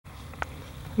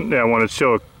Yeah, I want to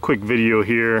show a quick video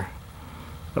here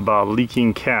about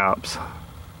leaking caps.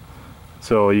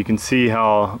 So you can see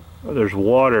how there's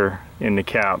water in the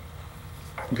cap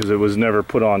because it was never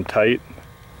put on tight,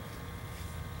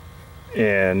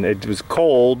 and it was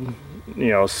cold.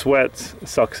 You know, sweat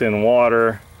sucks in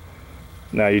water.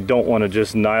 Now you don't want to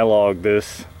just Nylog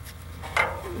this,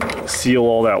 seal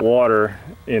all that water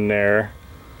in there,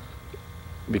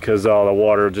 because all the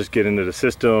water will just get into the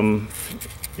system.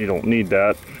 You don't need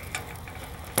that.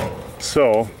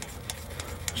 So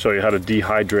I'll show you how to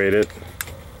dehydrate it.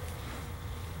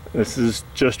 This is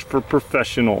just for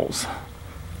professionals.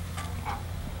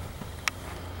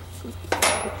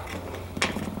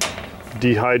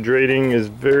 Dehydrating is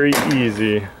very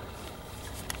easy.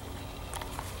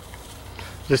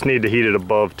 Just need to heat it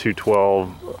above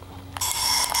 212.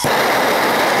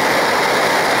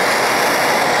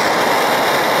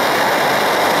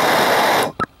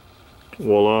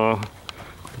 Voila,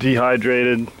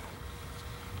 dehydrated,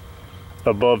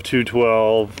 above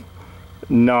 212,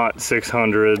 not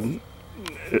 600.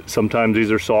 Sometimes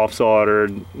these are soft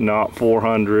soldered, not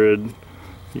 400.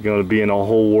 You're going to be in a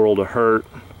whole world of hurt.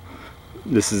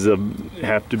 This is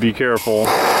have to be careful.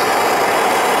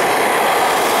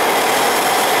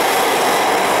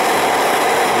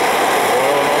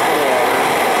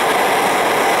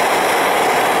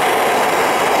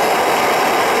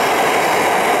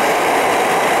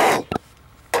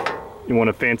 You want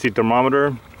a fancy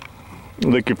thermometer?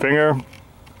 Lick your finger.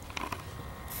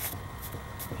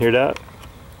 Hear that?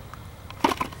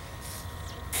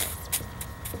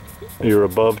 You're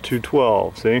above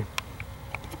 212, see?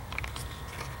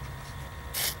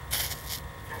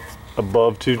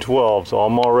 Above 212, so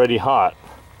I'm already hot.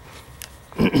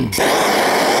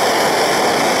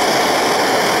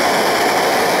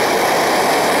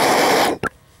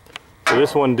 So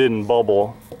this one didn't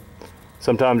bubble.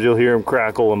 Sometimes you'll hear them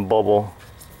crackle and bubble,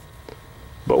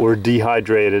 but we're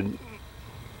dehydrated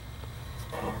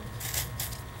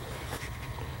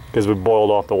because we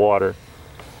boiled off the water.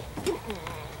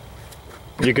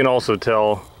 You can also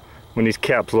tell when these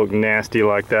caps look nasty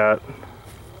like that,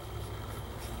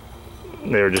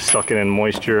 they're just sucking in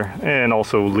moisture and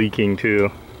also leaking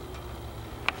too.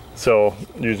 So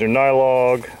use your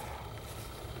Nylog,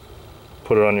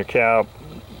 put it on your cap,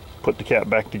 put the cap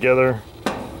back together.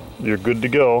 You're good to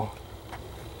go.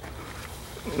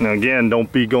 Now again,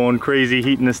 don't be going crazy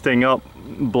heating this thing up,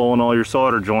 blowing all your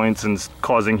solder joints and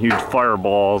causing huge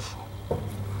fireballs.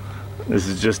 This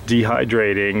is just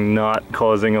dehydrating, not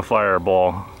causing a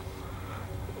fireball.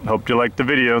 Hope you liked the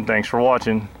video. Thanks for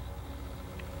watching.